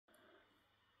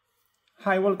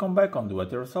Hi, welcome back on the Do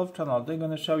It Yourself channel. I'm going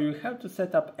to show you how to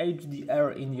set up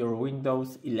HDR in your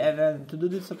Windows 11. To do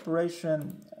this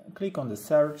operation, click on the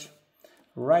search,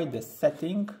 write the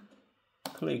setting,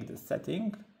 click the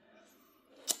setting,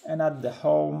 and at the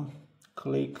home,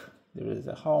 there is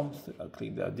a home, so I'll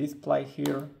click the display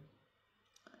here,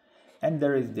 and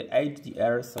there is the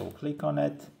HDR, so click on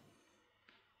it.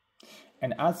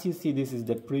 And as you see, this is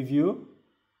the preview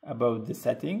about the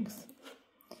settings.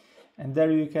 And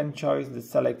there you can choose the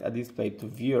select a display to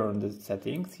view on the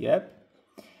settings, yep.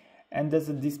 And there's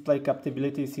a display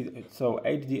compatibility, so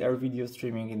HDR video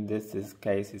streaming in this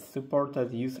case is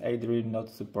supported, use HDR not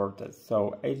supported.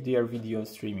 So HDR video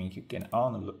streaming you can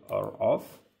on or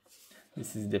off.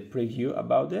 This is the preview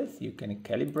about this, you can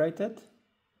calibrate it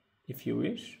if you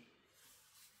wish.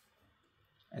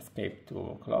 Escape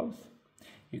to close.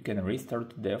 You can restore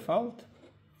to default.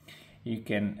 You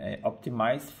can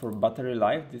optimize for battery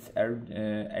life, this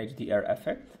HDR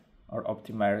effect, or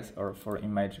optimize or for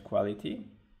image quality.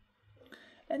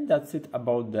 And that's it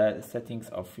about the settings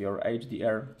of your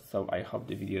HDR. So I hope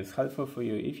the video is helpful for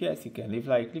you. If yes, you can leave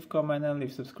like, leave comment and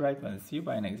leave subscribe, and see you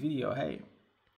by next video. Hey!